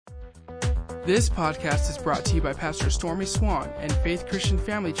This podcast is brought to you by Pastor Stormy Swann and Faith Christian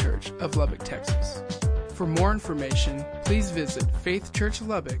Family Church of Lubbock, Texas. For more information, please visit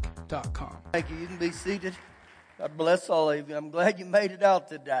faithchurchlubbock.com. Thank you. You can be seated. God bless all of you. I'm glad you made it out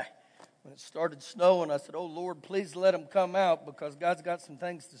today. When it started snowing, I said, "Oh, Lord, please let them come out because God's got some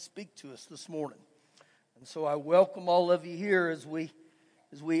things to speak to us this morning." And so I welcome all of you here as we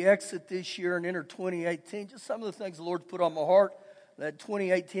exit this year and enter 2018. Just some of the things the Lord's put on my heart, that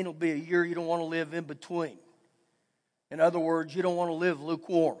 2018 will be a year you don't want to live in between. In other words, you don't want to live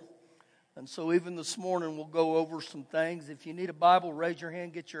lukewarm. And so even this morning, we'll go over some things. If you need a Bible, raise your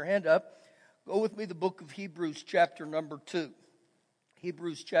hand, get your hand up. Go with me, the book of Hebrews, chapter number 2.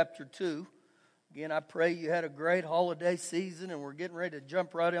 Hebrews, chapter 2. Again, I pray you had a great holiday season, and we're getting ready to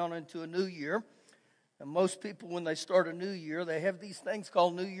jump right on into a new year. And most people, when they start a new year, they have these things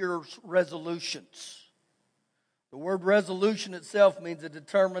called New Year's resolutions. The word resolution itself means a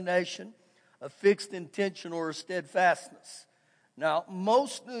determination, a fixed intention, or a steadfastness. Now,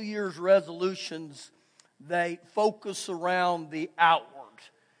 most New Year's resolutions, they focus around the outward.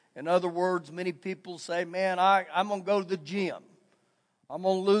 In other words, many people say, "Man, I'm going to go to the gym. I'm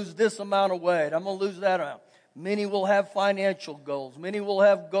going to lose this amount of weight. I'm going to lose that amount." Many will have financial goals. Many will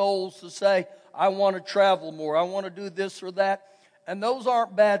have goals to say, "I want to travel more. I want to do this or that." And those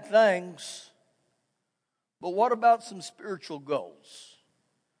aren't bad things. But what about some spiritual goals?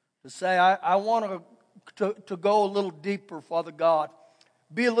 To say, I want to go a little deeper, Father God.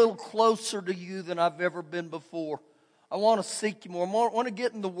 Be a little closer to you than I've ever been before. I want to seek you more. I want to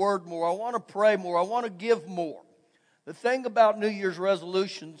get in the Word more. I want to pray more. I want to give more. The thing about New Year's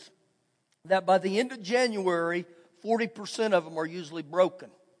resolutions, that by the end of January, 40% of them are usually broken.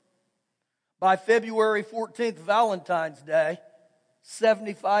 By February 14th, Valentine's Day,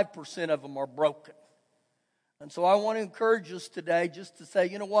 75% of them are broken. And so I want to encourage us today just to say,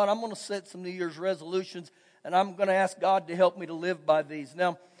 you know what, I'm going to set some New Year's resolutions, and I'm going to ask God to help me to live by these.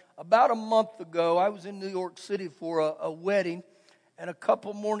 Now, about a month ago, I was in New York City for a wedding, and a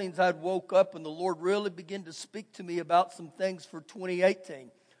couple mornings I'd woke up, and the Lord really began to speak to me about some things for 2018.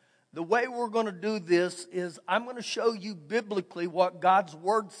 The way we're going to do this is I'm going to show you biblically what God's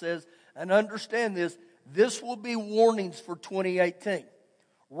Word says, and understand this. This will be warnings for 2018.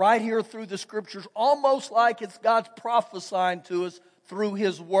 Right here through the Scriptures, almost like it's God's prophesying to us through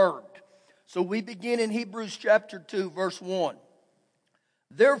His Word. So we begin in Hebrews chapter 2, verse 1.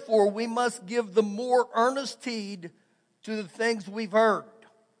 "Therefore we must give the more earnest heed to the things we've heard."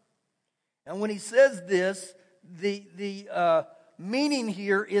 And when he says this, the meaning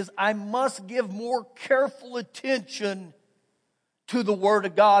here is I must give more careful attention to the Word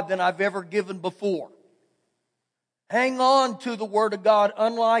of God than I've ever given before. Hang on to the Word of God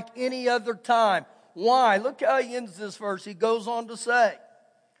unlike any other time. Why? Look how he ends this verse. He goes on to say,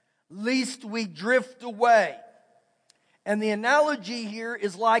 "Lest we drift away." And the analogy here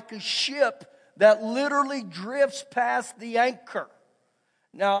is like a ship that literally drifts past the anchor.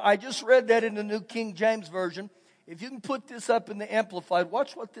 Now, I just read that in the New King James Version. If you can put this up in the Amplified,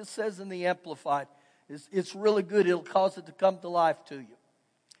 watch what this says in the Amplified. It's really good. It'll cause it to come to life to you.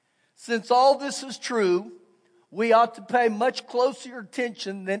 "Since all this is true, we ought to pay much closer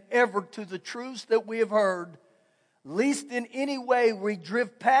attention than ever to the truths that we have heard, lest in any way we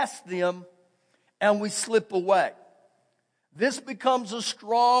drift past them and we slip away." This becomes a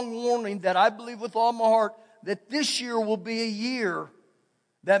strong warning that I believe with all my heart that this year will be a year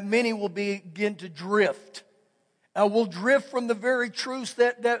that many will begin to drift. And will drift from the very truths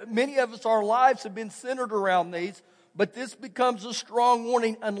that many of us, our lives have been centered around these. But this becomes a strong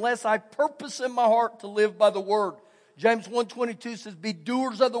warning unless I purpose in my heart to live by the Word. James 1:22 says, "Be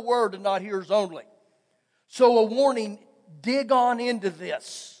doers of the Word and not hearers only." So a warning, dig on into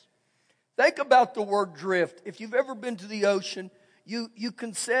this. Think about the word drift. If you've ever been to the ocean, you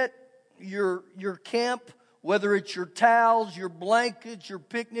can set your camp, whether it's your towels, your blankets, your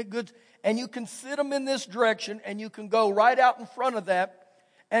picnic goods, and you can sit them in this direction and you can go right out in front of that,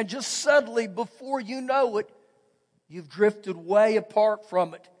 and just suddenly, before you know it, you've drifted way apart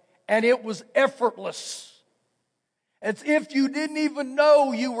from it. And it was effortless. As if you didn't even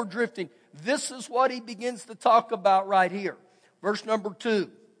know you were drifting. This is what he begins to talk about right here. Verse number 2.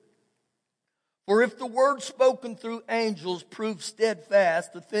 "For if the word spoken through angels proved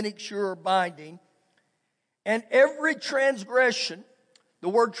steadfast, authentic, sure, binding, and every transgression," the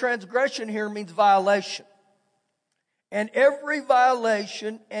word transgression here means violation, "and every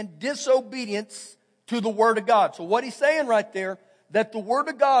violation and disobedience to the Word of God." So what he's saying right there, that the Word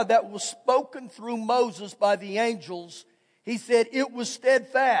of God that was spoken through Moses by the angels, he said it was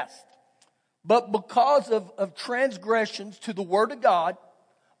steadfast. But because of transgressions to the Word of God,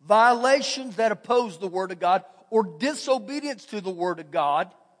 violations that oppose the Word of God, or disobedience to the Word of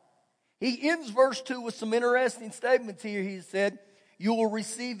God. He ends verse 2 with some interesting statements here. He said, you will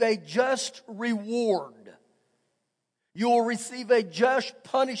receive a just reward. You will receive a just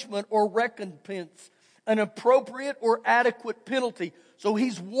punishment or recompense, an appropriate or adequate penalty. So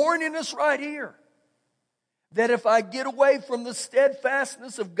he's warning us right here that if I get away from the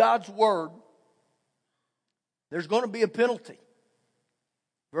steadfastness of God's Word, there's going to be a penalty.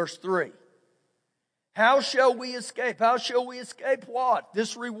 Verse 3. How shall we escape? How shall we escape what?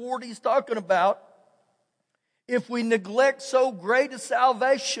 This reward he's talking about. If we neglect so great a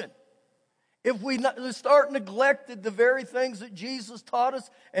salvation. If we start neglecting the very things that Jesus taught us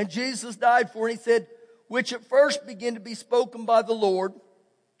and Jesus died for. And he said, which at first began to be spoken by the Lord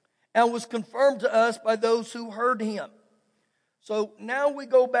and was confirmed to us by those who heard him. So now we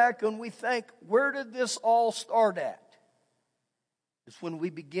go back and we think, where did this all start at? It's when we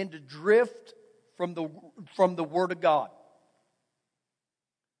begin to drift from the Word of God.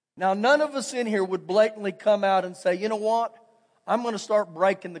 Now, none of us in here would blatantly come out and say, you know what? I'm going to start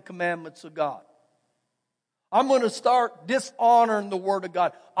breaking the commandments of God. I'm going to start dishonoring the Word of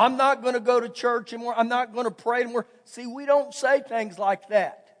God. I'm not going to go to church anymore. I'm not going to pray anymore. See, we don't say things like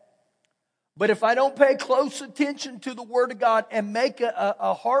that. But if I don't pay close attention to the Word of God and make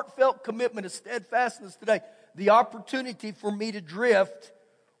a heartfelt commitment of steadfastness today, the opportunity for me to drift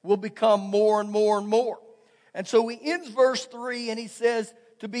will become more and more and more. And so he ends verse 3 and he says,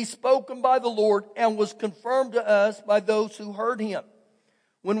 to be spoken by the Lord and was confirmed to us by those who heard him.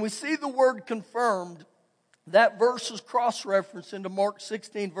 When we see the word confirmed, that verse is cross-referenced into Mark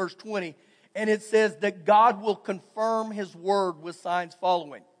 16 verse 20. And it says that God will confirm his word with signs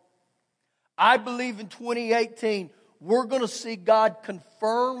following. I believe in 2018, we're going to see God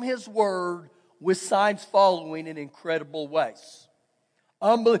confirm his word with signs following in incredible ways.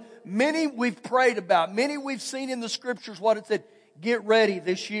 Many we've prayed about, many we've seen in the scriptures what it said, get ready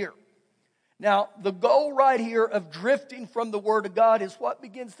this year. Now, the goal right here of drifting from the Word of God is what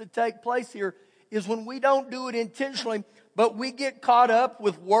begins to take place here is when we don't do it intentionally, but we get caught up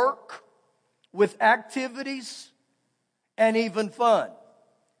with work, with activities, and even fun.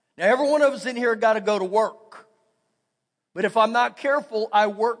 Now, every one of us in here got to go to work. But if I'm not careful, I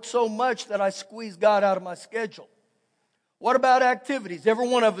work so much that I squeeze God out of my schedule. What about activities? Every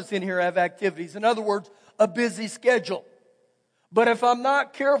one of us in here have activities. In other words, a busy schedule. But if I'm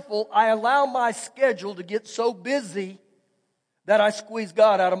not careful, I allow my schedule to get so busy that I squeeze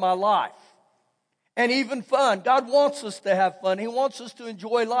God out of my life. And even fun. God wants us to have fun. He wants us to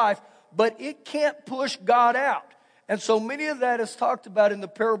enjoy life. But it can't push God out. And so many of that is talked about in the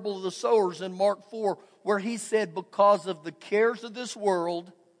parable of the sowers in Mark 4, where he said, because of the cares of this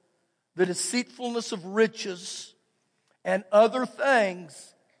world, the deceitfulness of riches, and other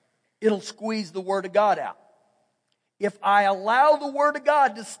things, it'll squeeze the Word of God out. If I allow the Word of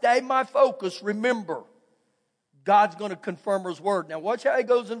God to stay my focus, remember, God's going to confirm his Word. Now watch how it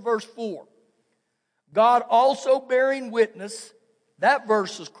goes in verse 4. God also bearing witness, that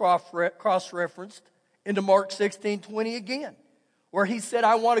verse is cross-referenced into Mark 16:20 again, where he said,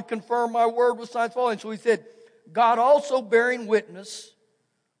 I want to confirm my word with signs following. So he said, God also bearing witness,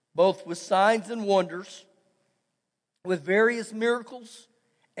 both with signs and wonders, with various miracles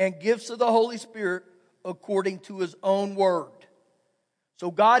and gifts of the Holy Spirit according to his own word.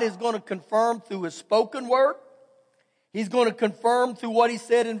 So God is going to confirm through his spoken word. He's going to confirm through what he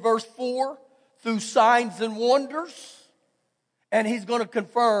said in verse 4, through signs and wonders. And he's going to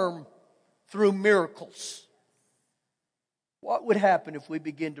confirm through miracles. What would happen if we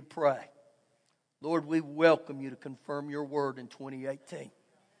begin to pray? Lord, we welcome you to confirm your word in 2018.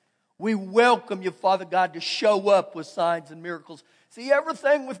 We welcome you, Father God, to show up with signs and miracles. See,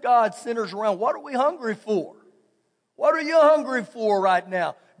 everything with God centers around what are we hungry for? What are you hungry for right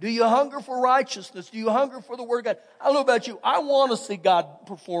now? Do you hunger for righteousness? Do you hunger for the Word of God? I don't know about you. I want to see God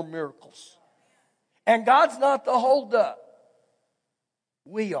perform miracles. And God's not the holdup.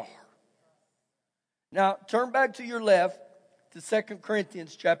 We are. Now, turn back to your left to 2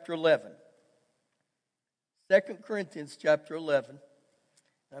 Corinthians chapter 11. 2 Corinthians chapter 11.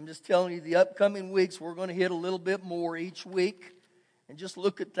 I'm just telling you, the upcoming weeks, we're going to hit a little bit more each week and just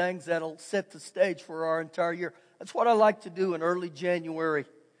look at things that'll set the stage for our entire year. That's what I like to do in early January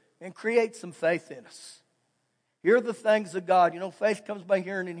and create some faith in us. Hear the things of God. You know, faith comes by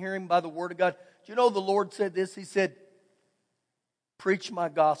hearing and hearing by the Word of God. Do you know the Lord said this? He said, preach my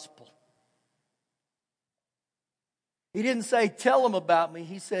gospel. He didn't say, tell them about me.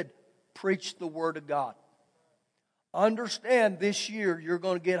 He said, preach the Word of God. Understand this year you're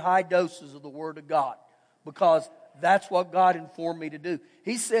going to get high doses of the Word of God because That's what God informed me to do.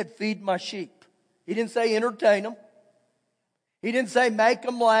 He said, feed my sheep. He didn't say entertain them. He didn't say make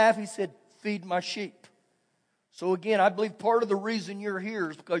them laugh. He said, feed my sheep. So again, I believe part of the reason you're here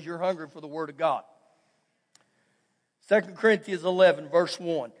is because you're hungry for the Word of God. 2 Corinthians 11, verse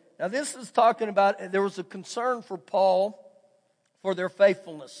 1. Now this is talking about, there was a concern for Paul for their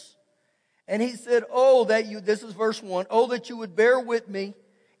faithfulness. And he said, this is verse 1, oh, that you would bear with me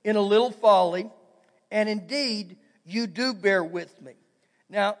in a little folly, and indeed you do bear with me.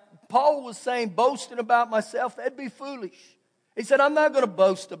 Now, Paul was saying, boasting about myself, that'd be foolish. He said, I'm not going to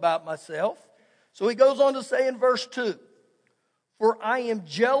boast about myself. So he goes on to say in verse 2, for I am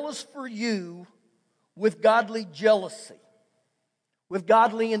jealous for you with godly jealousy, with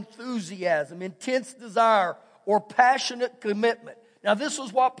godly enthusiasm, intense desire, or passionate commitment. Now this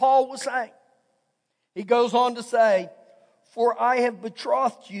was what Paul was saying. He goes on to say, for I have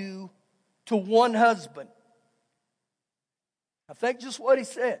betrothed you to one husband. I think just what he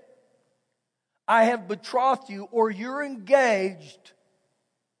said. I have betrothed you, or you're engaged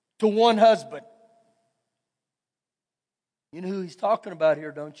to one husband. You know who he's talking about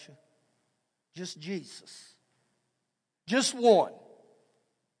here, don't you? Just Jesus. Just one.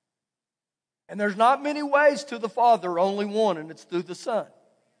 And there's not many ways to the Father, only one, and it's through the Son.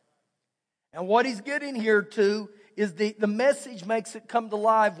 And what he's getting here to is the message makes it come to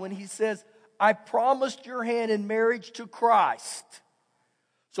life when he says, I promised your hand in marriage to Christ.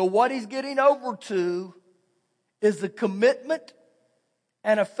 So what he's getting over to is a commitment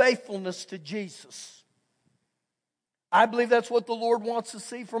and a faithfulness to Jesus. I believe that's what the Lord wants to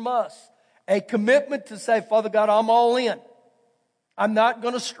see from us. A commitment to say, Father God, I'm all in. I'm not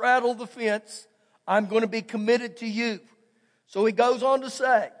going to straddle the fence. I'm going to be committed to you. So he goes on to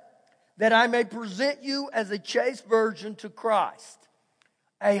say, that I may present you as a chaste virgin to Christ,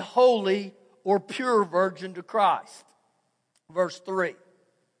 a holy or pure virgin to Christ. Verse 3.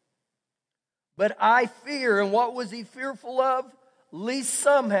 But I fear, and what was he fearful of? Lest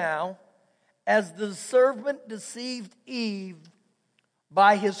somehow, as the serpent deceived Eve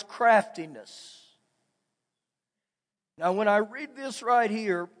by his craftiness. Now when I read this right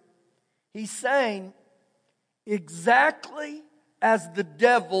here, he's saying exactly as the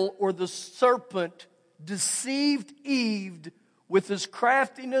devil or the serpent deceived Eve with his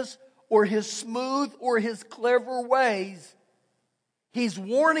craftiness or his smooth or his clever ways, he's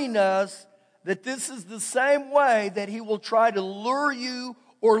warning us that this is the same way that he will try to lure you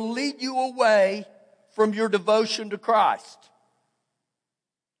or lead you away from your devotion to Christ.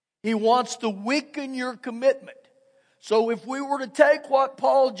 He wants to weaken your commitment. So if we were to take what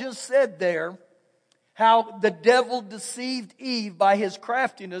Paul just said there, how the devil deceived Eve by his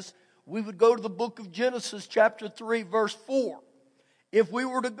craftiness, we would go to the book of Genesis chapter 3 verse 4. If we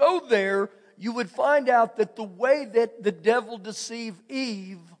were to go there, you would find out that the way that the devil deceived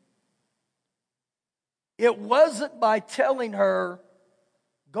Eve, it wasn't by telling her,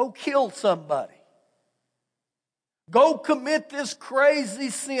 go kill somebody. Go commit this crazy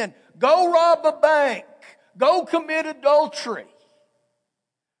sin. Go rob a bank. Go commit adultery.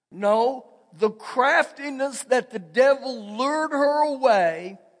 No, the craftiness that the devil lured her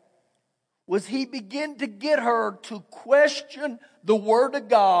away was he began to get her to question the Word of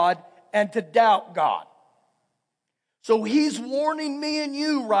God and to doubt God. So he's warning me and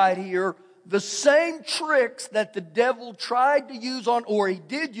you right here, the same tricks that the devil tried to use on, or he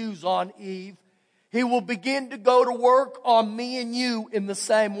did use on Eve, he will begin to go to work on me and you in the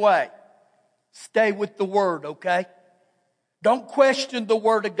same way. Stay with the Word, okay? Don't question the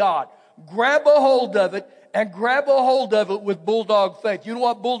Word of God. Grab a hold of it, and grab a hold of it with bulldog faith. You know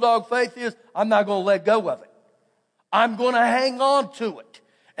what bulldog faith is? I'm not going to let go of it. I'm going to hang on to it.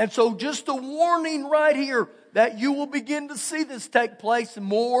 And so just a warning right here that you will begin to see this take place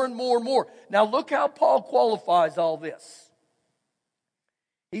more and more and more. Now look how Paul qualifies all this.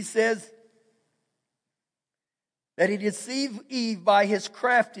 He says that he deceived Eve by his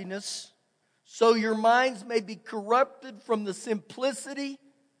craftiness, so your minds may be corrupted from the simplicity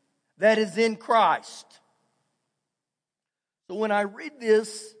that is in Christ. So when I read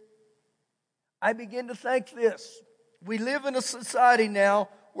this, I begin to think this. We live in a society now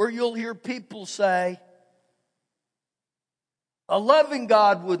where you'll hear people say, a loving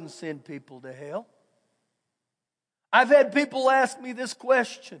God wouldn't send people to hell. I've had people ask me this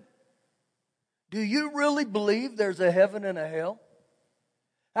question. Do you really believe there's a heaven and a hell?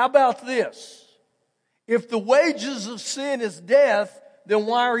 How about this? If the wages of sin is death, then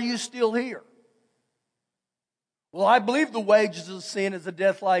why are you still here? Well, I believe the wages of sin is a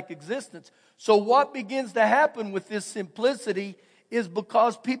death-like existence. So what begins to happen with this simplicity is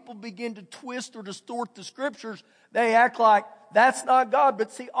because people begin to twist or distort the Scriptures, They act like that's not God.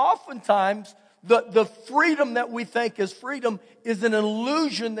 But see, oftentimes, the freedom that we think is freedom is an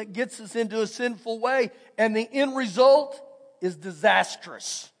illusion that gets us into a sinful way. And the end result is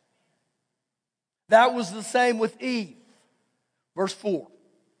disastrous. That was the same with Eve. Verse 4.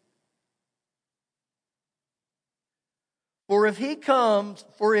 For if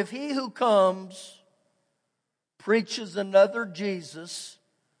he who comes preaches another Jesus,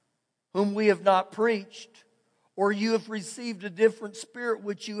 whom we have not preached, or you have received a different spirit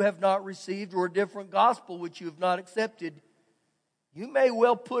which you have not received, or a different gospel which you have not accepted, you may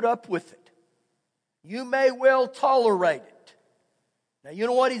well put up with it. You may well tolerate it. Now, you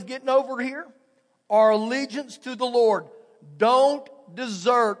know what he's getting over here? Our allegiance to the Lord. Don't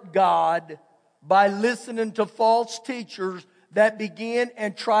desert God by listening to false teachers that begin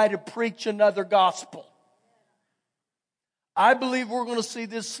and try to preach another gospel. I believe we're going to see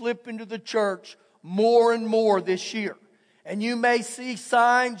this slip into the church more and more this year. And you may see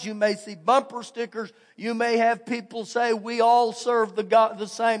signs, you may see bumper stickers, you may have people say, we all serve the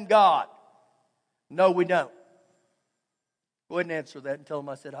same God. No, we don't. Go ahead and answer that and tell them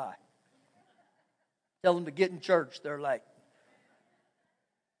I said hi. Tell them to get in church, they're late.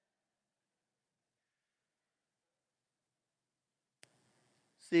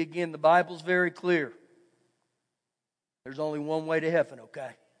 See, again, the Bible's very clear. There's only one way to heaven, okay?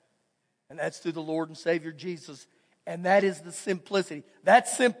 And that's through the Lord and Savior Jesus. And that is the simplicity.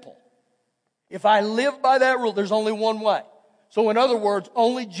 That's simple. If I live by that rule, there's only one way. So in other words,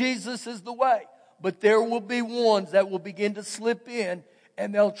 only Jesus is the way. But there will be ones that will begin to slip in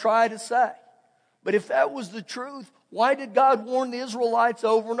and they'll try to say. But if that was the truth, why did God warn the Israelites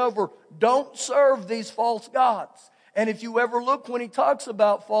over and over? Don't serve these false gods. And if you ever look when he talks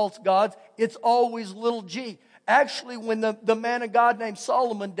about false gods, it's always little g. Actually, when the man of God named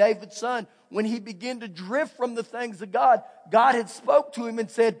Solomon, David's son, when he began to drift from the things of God, God had spoke to him and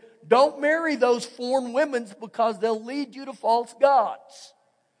said, don't marry those foreign women because they'll lead you to false gods.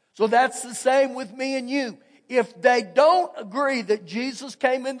 So that's the same with me and you. If they don't agree that Jesus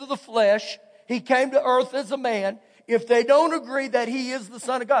came into the flesh, he came to earth as a man, if they don't agree that he is the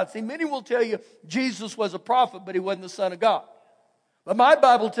Son of God. See, many will tell you Jesus was a prophet, but he wasn't the Son of God. But my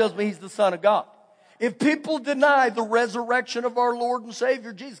Bible tells me he's the Son of God. If people deny the resurrection of our Lord and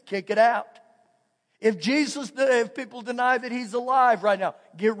Savior Jesus, kick it out. If people deny that he's alive right now,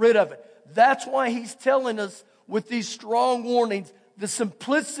 get rid of it. That's why he's telling us with these strong warnings, the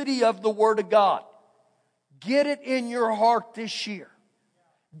simplicity of the Word of God. Get it in your heart this year.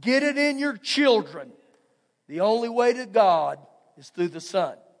 Get it in your children. The only way to God is through the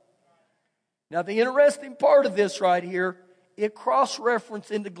Son. Now, the interesting part of this right here, it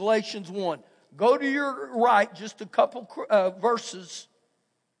cross-references into Galatians 1. Go to your right just a couple verses,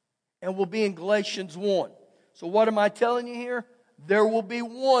 and we'll be in Galatians 1. So what am I telling you here? There will be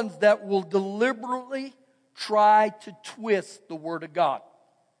ones that will deliberately try to twist the Word of God.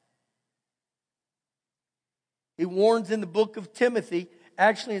 He warns in the book of Timothy,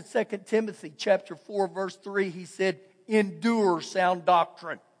 actually in 2 Timothy chapter 4, verse 3, he said, endure sound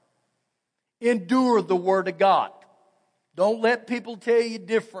doctrine. Endure the Word of God. Don't let people tell you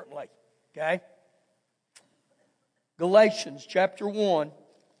differently. Okay? Galatians chapter 1,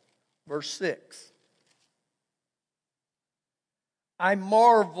 verse 6. I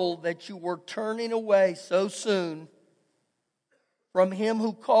marvel that you were turning away so soon from him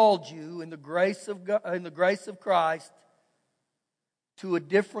who called you in the grace of God, in the grace of Christ to a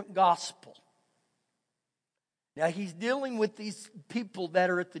different gospel. Now he's dealing with these people that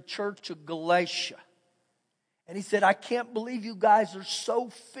are at the church of Galatia. And he said, I can't believe you guys are so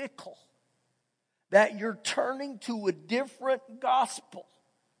fickle that you're turning to a different gospel.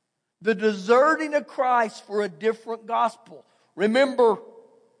 The deserting of Christ for a different gospel. Remember,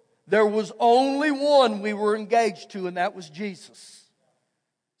 there was only one we were engaged to, and that was Jesus.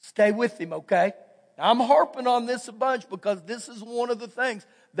 Stay with him, okay? I'm harping on this a bunch because this is one of the things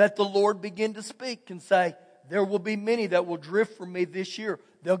that the Lord began to speak and say, there will be many that will drift from me this year.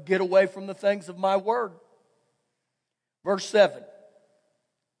 They'll get away from the things of my word. Verse 7.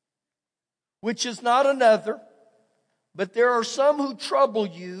 Which is not another, but there are some who trouble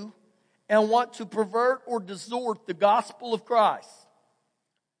you and want to pervert or distort the gospel of Christ.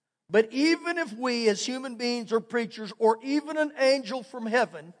 But even if we as human beings or preachers or even an angel from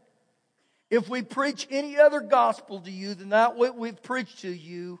heaven, if we preach any other gospel to you than that what we've preached to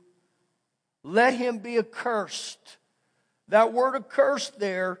you, let him be accursed. That word accursed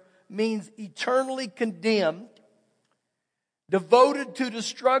there means eternally condemned, devoted to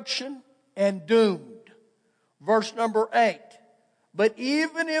destruction, and doomed. Verse number 8. But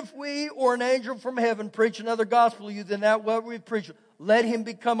even if we or an angel from heaven preach another gospel to you than that what we preach, let him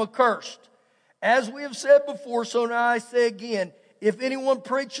become accursed. As we have said before, so now I say again, if anyone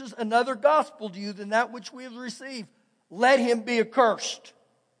preaches another gospel to you than that which we have received, let him be accursed.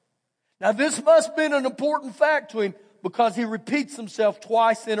 Now this must have been an important fact to him because he repeats himself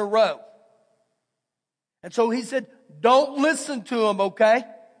twice in a row. And so he said, don't listen to them, okay?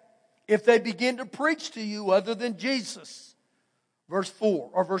 If they begin to preach to you other than Jesus. Verse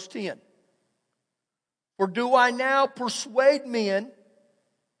 4 or verse 10. For do I now persuade men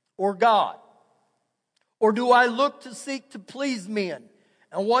or God? Or do I look to seek to please men?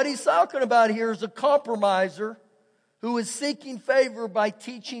 And what he's talking about here is a compromiser who is seeking favor by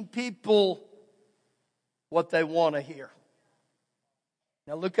teaching people what they want to hear.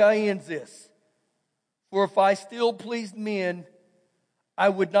 Now look how he ends this. For if I still pleased men, I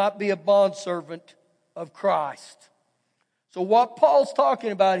would not be a bondservant of Christ. So what Paul's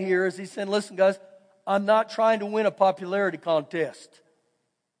talking about here is he's saying, listen guys, I'm not trying to win a popularity contest.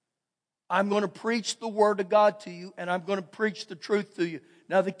 I'm going to preach the Word of God to you, and I'm going to preach the truth to you.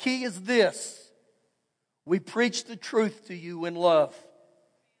 Now the key is this. We preach the truth to you in love.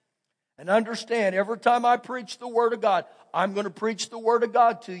 And understand, every time I preach the Word of God, I'm going to preach the Word of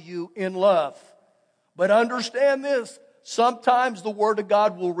God to you in love. But understand this. Sometimes the Word of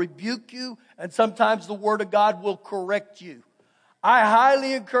God will rebuke you, and sometimes the Word of God will correct you. I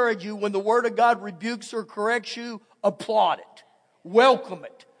highly encourage you, when the Word of God rebukes or corrects you, applaud it. Welcome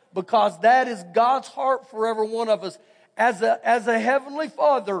it. Because that is God's heart for every one of us. As a heavenly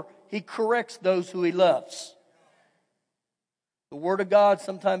Father, He corrects those who He loves. The Word of God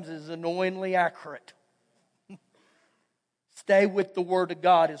sometimes is annoyingly accurate. Stay with the Word of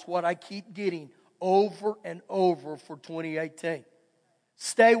God is what I keep getting over and over for 2018.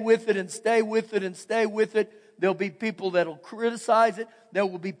 Stay with it and stay with it and stay with it. There'll be people that'll criticize it. There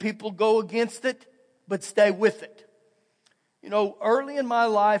will be people go against it, but stay with it. You know, early in my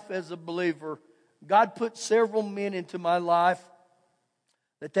life as a believer, God put several men into my life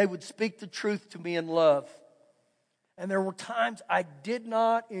that they would speak the truth to me in love. And there were times I did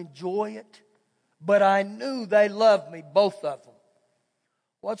not enjoy it, but I knew they loved me, both of them.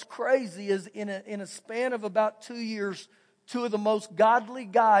 What's crazy is in a span of about 2 years, two of the most godly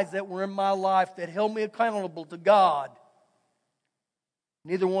guys that were in my life that held me accountable to God,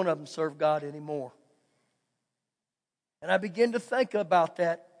 neither one of them served God anymore. And I began to think about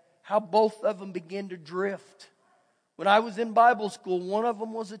that, how both of them began to drift. When I was in Bible school, one of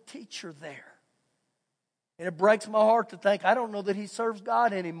them was a teacher there. And it breaks my heart to think, I don't know that he serves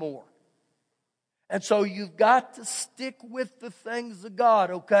God anymore. And so you've got to stick with the things of God,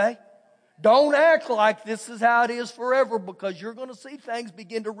 okay? Don't act like this is how it is forever, because you're going to see things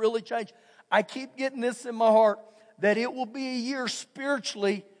begin to really change. I keep getting this in my heart, that it will be a year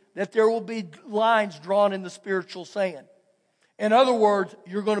spiritually that there will be lines drawn in the spiritual sand. In other words,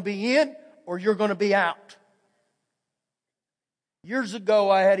 you're going to be in or you're going to be out. Years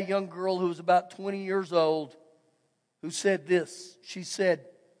ago, I had a young girl who was about 20 years old who said this. She said,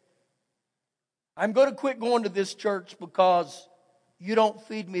 I'm going to quit going to this church because you don't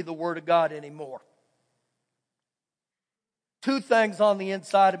feed me the Word of God anymore. Two things on the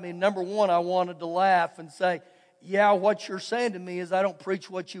inside of me. Number one, I wanted to laugh and say, yeah, what you're saying to me is I don't preach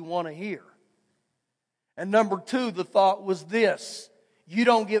what you want to hear. And number two, the thought was this. You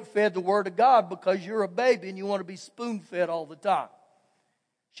don't get fed the Word of God because you're a baby and you want to be spoon-fed all the time.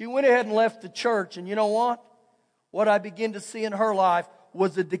 She went ahead and left the church, and you know what? What I began to see in her life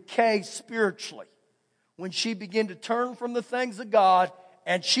was a decay spiritually. When she began to turn from the things of God,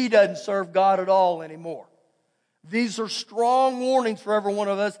 and she doesn't serve God at all anymore. These are strong warnings for every one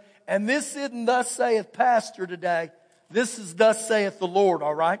of us. And this isn't thus saith pastor today. This is thus saith the Lord,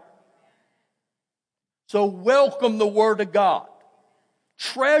 all right? So welcome the Word of God.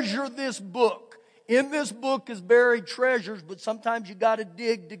 Treasure this book. In this book is buried treasures, but sometimes you got to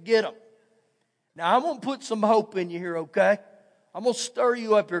dig to get them. Now I'm going to put some hope in you here, okay? I'm going to stir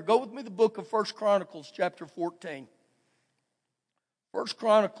you up here. Go with me to the book of 1 Chronicles chapter 14. 1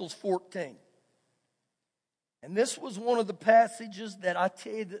 Chronicles 14. And this was one of the passages that I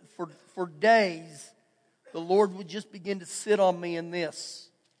tell you that for days, the Lord would just begin to sit on me in this.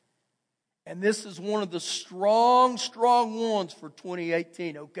 And this is one of the strong ones for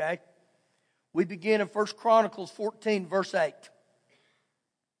 2018, okay? We begin in 1 Chronicles 14, verse 8.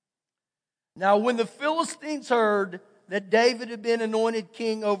 Now when the Philistines heard that David had been anointed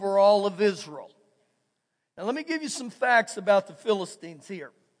king over all of Israel. Now let me give you some facts about the Philistines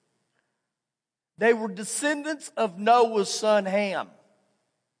here. They were descendants of Noah's son Ham.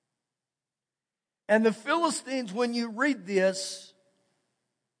 And the Philistines, when you read this,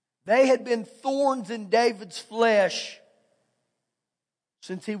 They had been thorns in David's flesh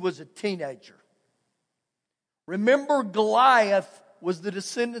since he was a teenager. Remember, Goliath was the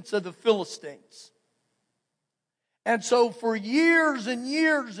descendants of the Philistines. And so for years and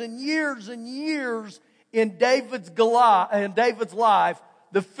years and years and years in David's life,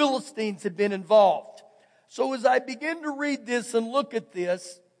 the Philistines had been involved. So as I begin to read this and look at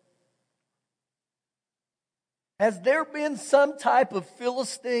this, has there been some type of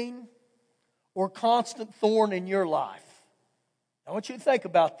Philistine or constant thorn in your life? I want you to think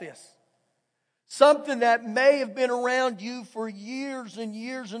about this. Something that may have been around you for years and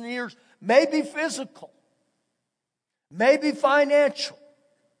years and years. Maybe physical. Maybe financial.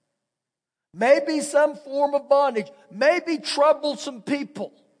 Maybe some form of bondage. Maybe troublesome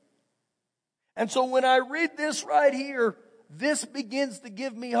people. And so when I read this right here, this begins to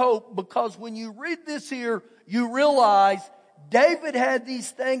give me hope, because when you read this here, you realize David had these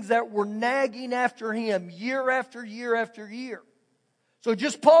things that were nagging after him year after year after year. So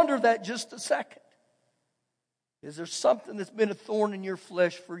just ponder that just a second. Is there something that's been a thorn in your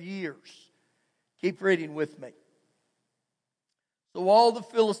flesh for years? Keep reading with me. So all the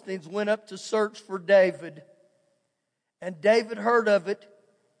Philistines went up to search for David, and David heard of it,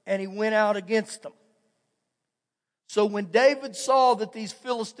 and he went out against them. So when David saw that these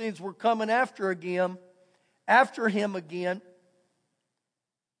Philistines were coming after him again,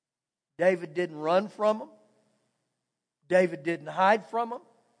 David didn't run from them. David didn't hide from them.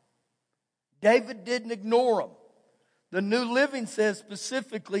 David didn't ignore them. The New Living says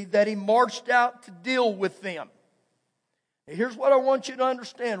specifically that he marched out to deal with them. Now, here's what I want you to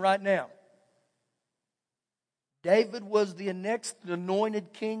understand right now. David was the next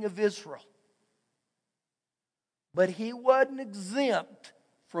anointed king of Israel. But he wasn't exempt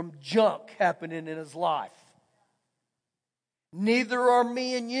from junk happening in his life. Neither are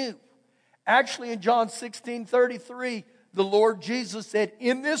me and you. Actually, in John 16:33, the Lord Jesus said,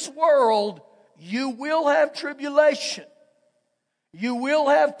 in this world, you will have tribulation. You will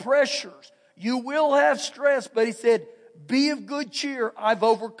have pressures. You will have stress. But he said, be of good cheer. I've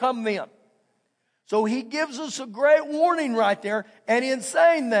overcome them. So he gives us a great warning right there. And in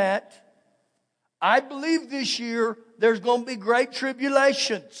saying that, I believe this year there's going to be great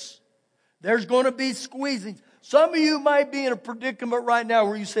tribulations. There's going to be squeezings. Some of you might be in a predicament right now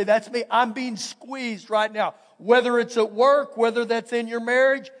where you say, that's me. I'm being squeezed right now. Whether it's at work, whether that's in your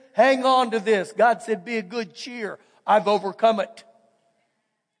marriage, hang on to this. God said, be of good cheer. I've overcome it.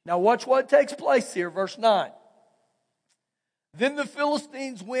 Now watch what takes place here. Verse 9. Then the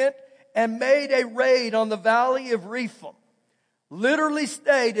Philistines went and made a raid on the valley of Rephaim. Literally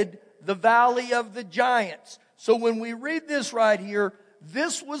stated, the valley of the giants. So when we read this right here,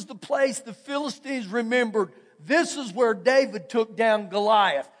 this was the place the Philistines remembered. This is where David took down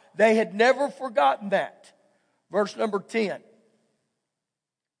Goliath. They had never forgotten that. Verse number 10.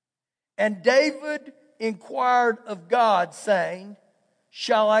 And David inquired of God, saying,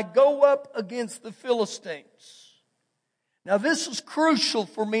 shall I go up against the Philistines? Now this is crucial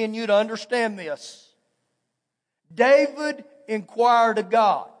for me and you to understand this. David inquired of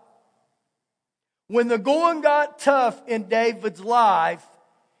God. When the going got tough in David's life,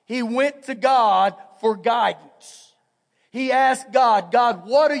 he went to God for guidance. He asked God, God,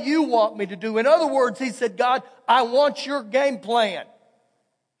 what do you want me to do? In other words, he said, God, I want your game plan.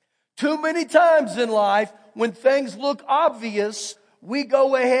 Too many times in life, when things look obvious, we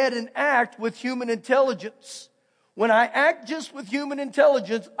go ahead and act with human intelligence. When I act just with human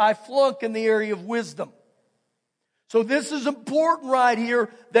intelligence, I flunk in the area of wisdom. So this is important right here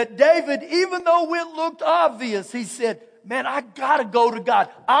that David, even though it looked obvious, he said, man, I got to go to God.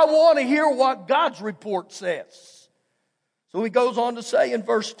 I want to hear what God's report says. So he goes on to say in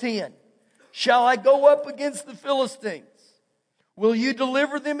verse 10, shall I go up against the Philistines? Will you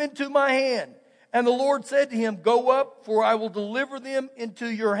deliver them into my hand? And the Lord said to him, go up, for I will deliver them into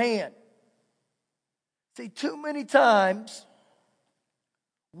your hand. See, too many times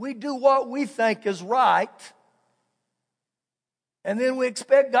we do what we think is right, and then we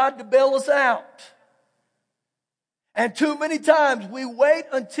expect God to bail us out. And too many times we wait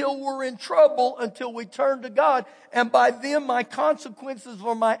until we're in trouble, until we turn to God. And by then my consequences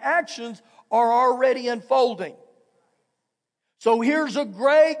for my actions are already unfolding. So here's a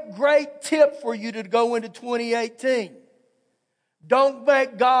great tip for you to go into 2018. Don't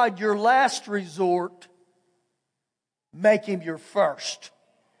make God your last resort. Make Him your first.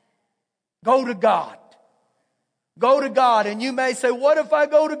 Go to God. Go to God. And you may say, what if I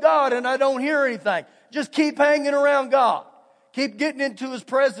go to God and I don't hear anything? Just keep hanging around God. Keep getting into His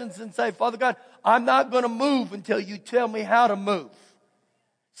presence and say, Father God, I'm not going to move until you tell me how to move.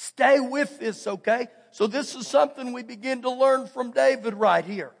 Stay with this, okay? So this is something we begin to learn from David right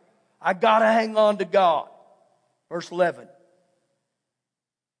here. I got to hang on to God. Verse 11.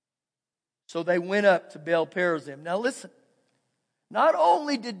 So they went up to Baal Perazim. Now listen. Not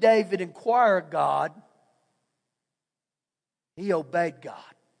only did David inquire of God, he obeyed God.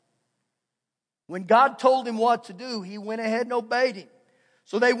 When God told him what to do, he went ahead and obeyed him.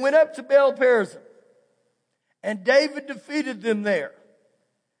 So they went up to Baal Perazim. And David defeated them there.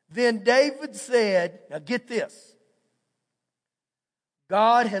 Then David said, now get this.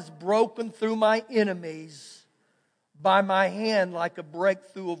 God has broken through my enemies by my hand like a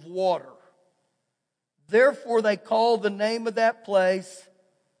breakthrough of water. Therefore they called the name of that place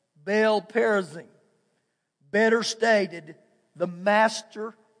Baal Perazim. Better stated, the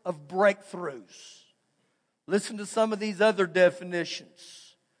master of breakthroughs. Listen to some of these other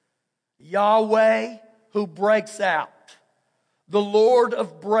definitions. Yahweh, who breaks out. The Lord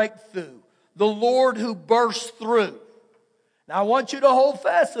of breakthrough. The Lord who bursts through. Now I want you to hold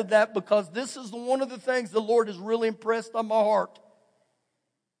fast to that, because this is one of the things the Lord has really impressed on my heart.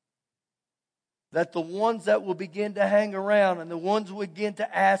 That the ones that will begin to hang around and the ones who begin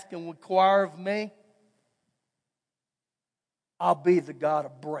to ask and inquire of me, I'll be the God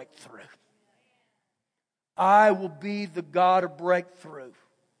of breakthrough. I will be the God of breakthrough.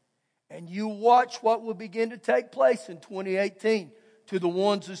 And you watch what will begin to take place in 2018 to the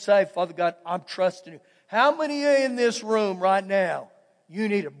ones who say, Father God, I'm trusting you. How many are in this room right now, you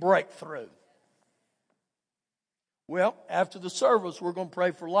need a breakthrough? Well, after the service, we're going to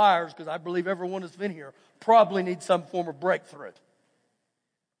pray for liars, because I believe everyone that's been here probably needs some form of breakthrough.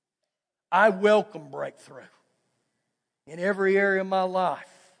 I welcome breakthrough in every area of my life.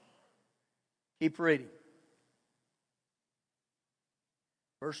 Keep reading.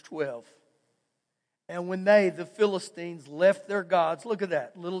 Verse 12. And when they, the Philistines, left their gods, look at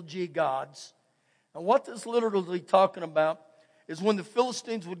that, little g gods. And what this literally talking about is when the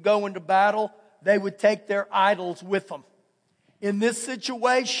Philistines would go into battle, they would take their idols with them. In this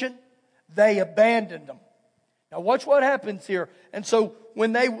situation, they abandoned them. Now watch what happens here. And so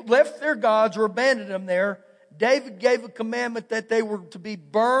when they left their gods or abandoned them there, David gave a commandment that they were to be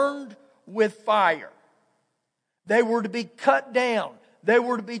burned with fire. They were to be cut down. They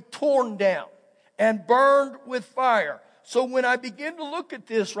were to be torn down and burned with fire. So when I begin to look at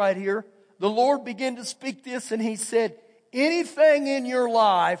this right here, the Lord began to speak this, and He said, anything in your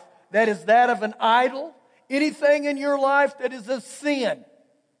life that is that of an idol, anything in your life that is a sin,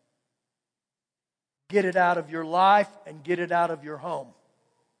 get it out of your life and get it out of your home.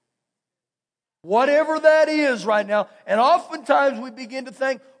 Whatever that is right now. And oftentimes we begin to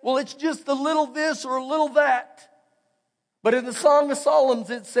think, well, it's just a little this or a little that. But in the Song of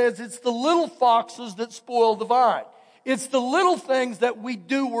Solomon it says it's the little foxes that spoil the vine. It's the little things that we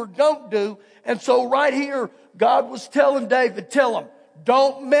do or don't do. And so right here, God was telling David, tell him,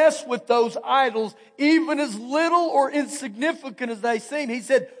 don't mess with those idols, even as little or insignificant as they seem. He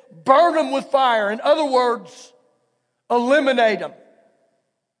said, burn them with fire. In other words, eliminate them.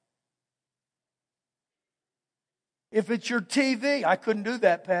 If it's your TV, I couldn't do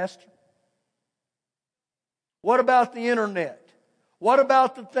that, Pastor. What about the internet? What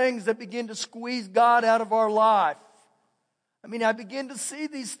about the things that begin to squeeze God out of our life? I mean, I begin to see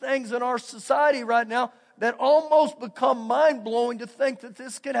these things in our society right now that almost become mind-blowing to think that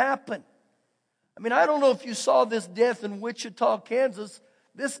this could happen. I mean, I don't know if you saw this death in Wichita, Kansas.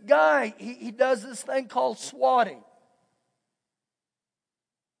 This guy, he does this thing called swatting.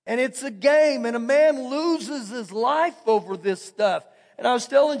 And it's a game, and a man loses his life over this stuff. And I was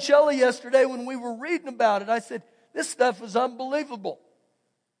telling Shelley yesterday when we were reading about it, I said, this stuff is unbelievable.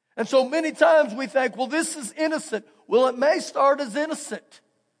 And so many times we think, well, this is innocent. Well, it may start as innocent.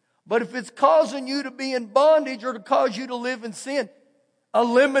 But if it's causing you to be in bondage or to cause you to live in sin,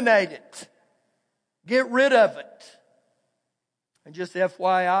 eliminate it. Get rid of it. And just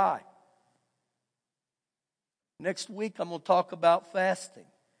FYI, next week I'm going to talk about fasting.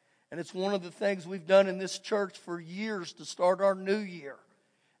 And it's one of the things we've done in this church for years to start our new year.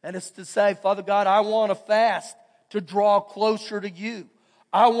 And it's to say, Father God, I want to fast to draw closer to you.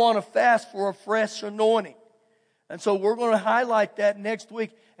 I want to fast for a fresh anointing. And so we're going to highlight that next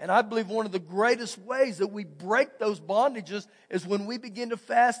week. And I believe one of the greatest ways that we break those bondages is when we begin to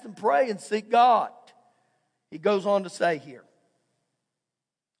fast and pray and seek God. He goes on to say here,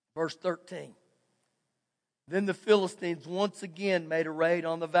 verse 13. Then the Philistines once again made a raid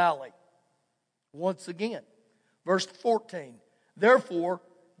on the valley. Once again. Verse 14. Therefore,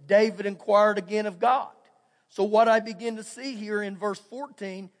 David inquired again of God. So what I begin to see here in verse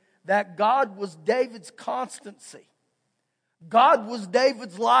 14, that God was David's constancy. God was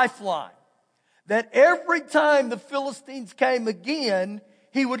David's lifeline. That every time the Philistines came again,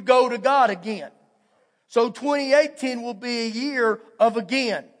 he would go to God again. So 2018 will be a year of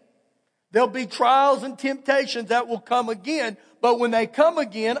again. There'll be trials and temptations that will come again. But when they come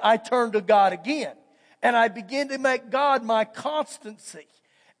again, I turn to God again. And I begin to make God my constancy.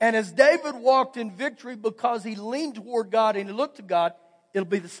 And as David walked in victory because he leaned toward God and he looked to God, it'll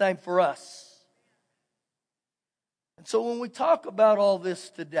be the same for us. And so when we talk about all this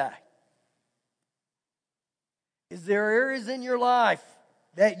today, is there areas in your life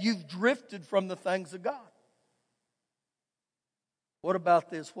that you've drifted from the things of God? What about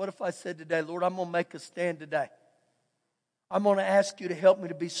this? What if I said today, Lord, I'm going to make a stand today. I'm going to ask you to help me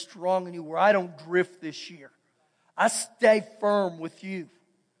to be strong in you where I don't drift this year. I stay firm with you.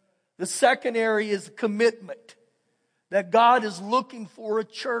 The second area is commitment. That God is looking for a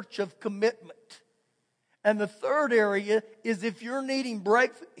church of commitment. And the third area is if you're needing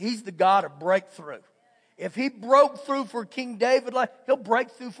breakthrough, He's the God of breakthrough. If He broke through for King David, He'll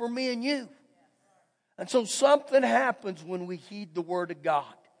break through for me and you. And so something happens when we heed the Word of God.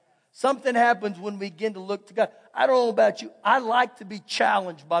 Something happens when we begin to look to God. I don't know about you. I like to be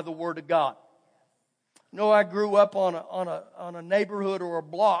challenged by the Word of God. You know, I grew up on a neighborhood or a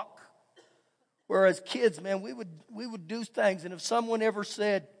block where as kids, man, we would do things. And if someone ever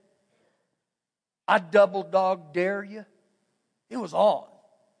said, I double dog dare you, it was on.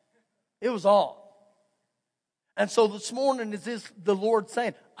 It was on. And so this morning is this the Lord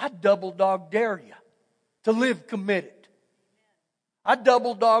saying, I double dog dare you to live committed. I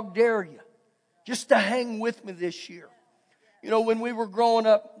double dog dare you just to hang with me this year. You know, when we were growing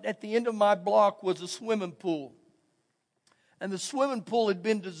up, at the end of my block was a swimming pool. And the swimming pool had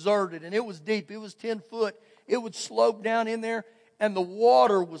been deserted and it was deep. It was 10 foot. It would slope down in there and the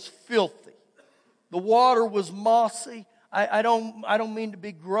water was filthy. The water was mossy. I don't mean to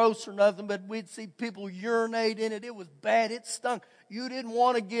be gross or nothing, but we'd see people urinate in it. It was bad. It stunk. You didn't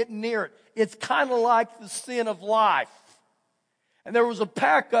want to get near it. It's kind of like the sin of life. And there was a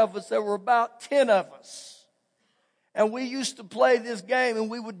pack of us. There were about 10 of us. And we used to play this game and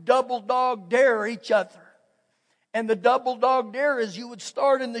we would double dog dare each other. And the double dog dare is you would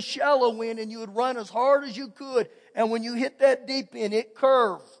start in the shallow end and you would run as hard as you could. And when you hit that deep end, it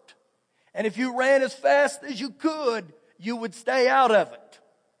curved. And if you ran as fast as you could, you would stay out of it.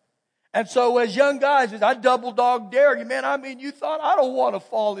 And so as young guys, I double dog dare you, man. I mean, you thought, I don't want to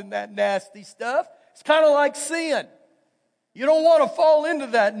fall in that nasty stuff. It's kind of like sin. You don't want to fall into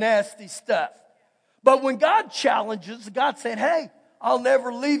that nasty stuff. But when God challenges, God said, hey, I'll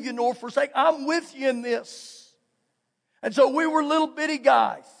never leave you nor forsake. I'm with you in this. And so we were little bitty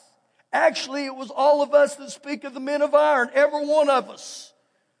guys. Actually, it was all of us that speak of the men of iron, every one of us.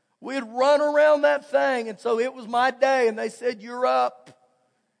 We'd run around that thing. And so it was my day. And they said, you're up.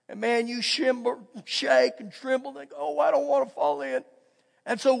 And man, you shake and tremble. And go, oh, I don't want to fall in.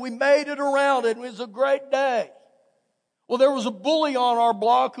 And so we made it around it. And it was a great day. Well, there was a bully on our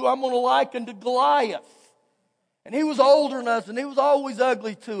block who I'm going to liken to Goliath. And he was older than us. And he was always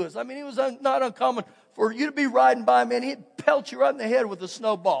ugly to us. I mean, he was not uncommon for you to be riding by, man. He'd pelt you right in the head with a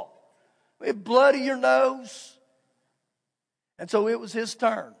snowball. He'd bloody your nose. And so it was his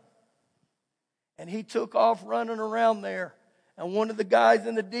turn. And he took off running around there. And one of the guys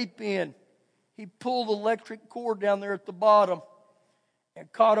in the deep end, he pulled the electric cord down there at the bottom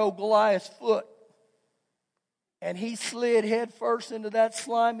and caught old Goliath's foot. And he slid head first into that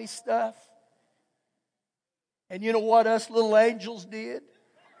slimy stuff. And you know what us little angels did?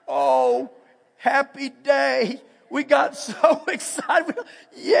 Oh, happy day. We got so excited.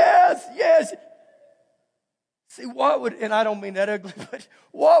 Yes, yes. See, and I don't mean that ugly, but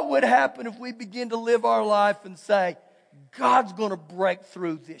what would happen if we begin to live our life and say, God's going to break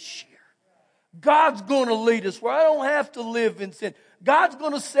through this year. God's going to lead us where I don't have to live in sin. God's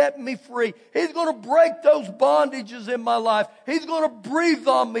going to set me free. He's going to break those bondages in my life. He's going to breathe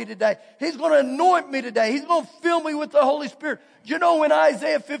on me today. He's going to anoint me today. He's going to fill me with the Holy Spirit. You know, in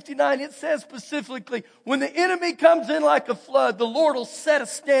Isaiah 59, it says specifically, when the enemy comes in like a flood, the Lord will set a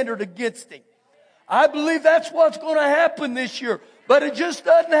standard against him. I believe that's what's going to happen this year. But it just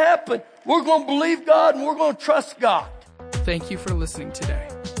doesn't happen. We're going to believe God and we're going to trust God. Thank you for listening today.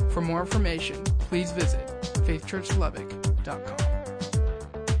 For more information, please visit faithchurchlubbock.com.